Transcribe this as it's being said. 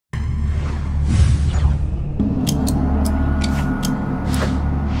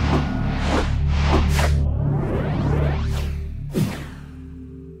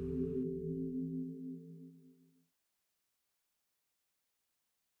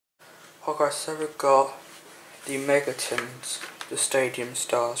Okay, so we've got the Megatons, the Stadium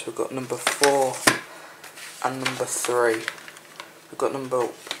Stars. We've got number 4 and number 3. We've got number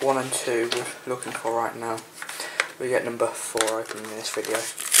 1 and 2 we're looking for right now. We get number 4 opening in this video.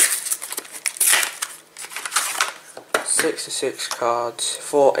 66 cards,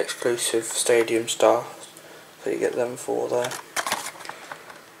 4 exclusive Stadium Stars. So you get them 4 there.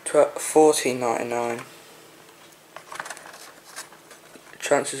 $14.99.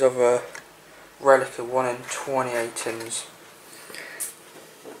 Chances of a relic of 1 in 2018s.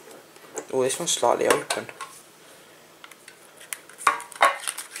 Oh, this one's slightly open.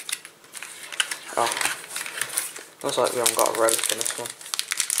 Oh, looks like we haven't got a relic in this one.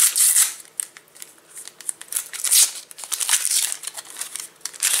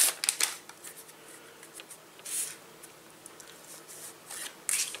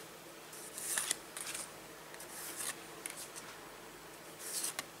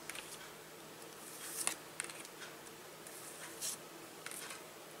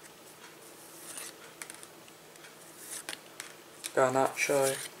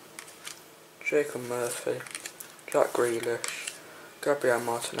 Garnacho, Jacob Murphy, Jack Grealish, Gabriel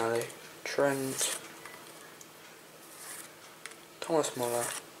Martinelli, Trent, Thomas Muller,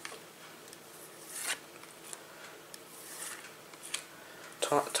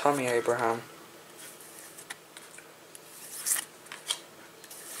 Tammy Abraham,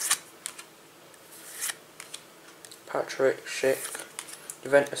 Patrick Schick,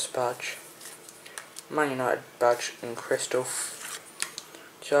 Juventus badge, Man United badge in crystal,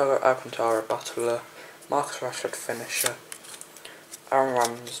 Thiago Alcantara battler, Marcus Rashford finisher, Aaron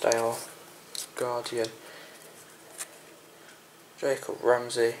Ramsdale guardian, Jacob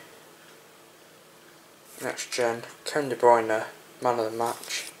Ramsey next gen, Kevin De Bruyne man of the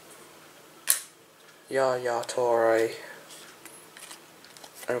match, Yaya Toure,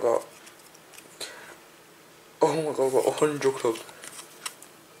 and we've got, oh my god, we've got 100 club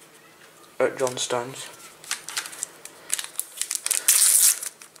at John Stones.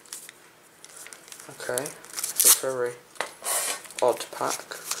 Okay, it's a very odd pack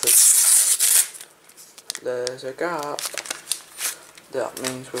because there's a gap. That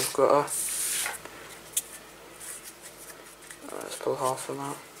means we've got a. Let's pull half of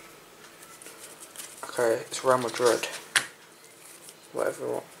that. Okay, it's Real Madrid.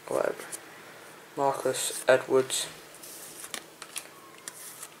 Whatever. Marcus Edwards.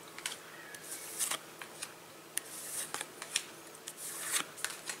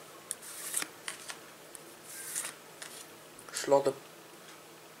 Slaughter.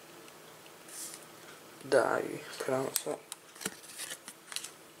 How you pronounce it?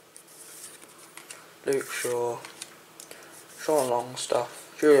 Luke Shaw, Sean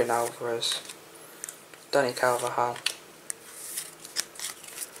Longstaff, Julian Alvarez, Danny Carvajal,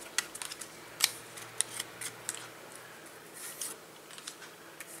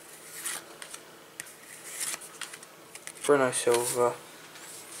 Bruno Silva.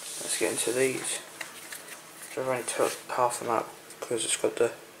 Let's get into these. I've only took half of them out because it's got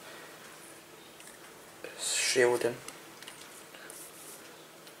the shielding.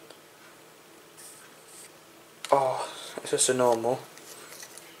 Oh, it's just a normal.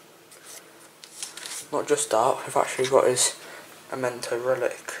 Not just that, we've actually got his Memento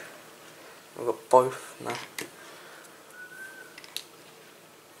relic. We've got both now.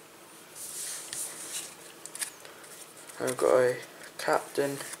 And we've got a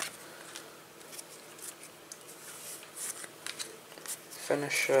captain,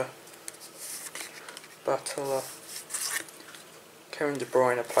 finisher, battler, Kevin De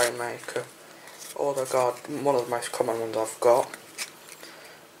Bruyne, a playmaker, Odegaard, one of the most common ones I've got,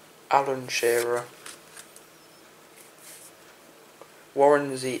 Alan Shearer,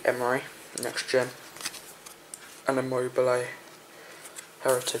 Warren Z. Emery, next gen, and Immobile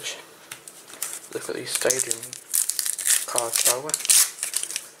heritage. Look at these stadium cards, shall we?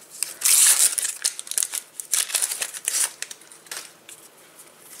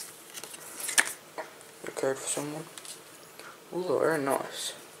 The code for someone. Ooh, very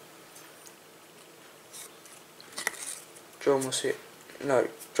nice.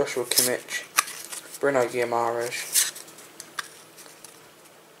 Joshua Kimmich, Bruno Guimaraes,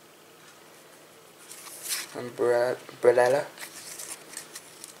 and Brelella.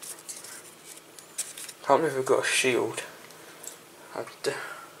 Can't believe we've got a shield.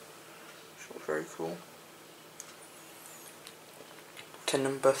 Very cool. Tin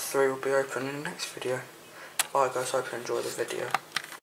number 3 will be open in the next video. Bye guys, hope you enjoyed the video.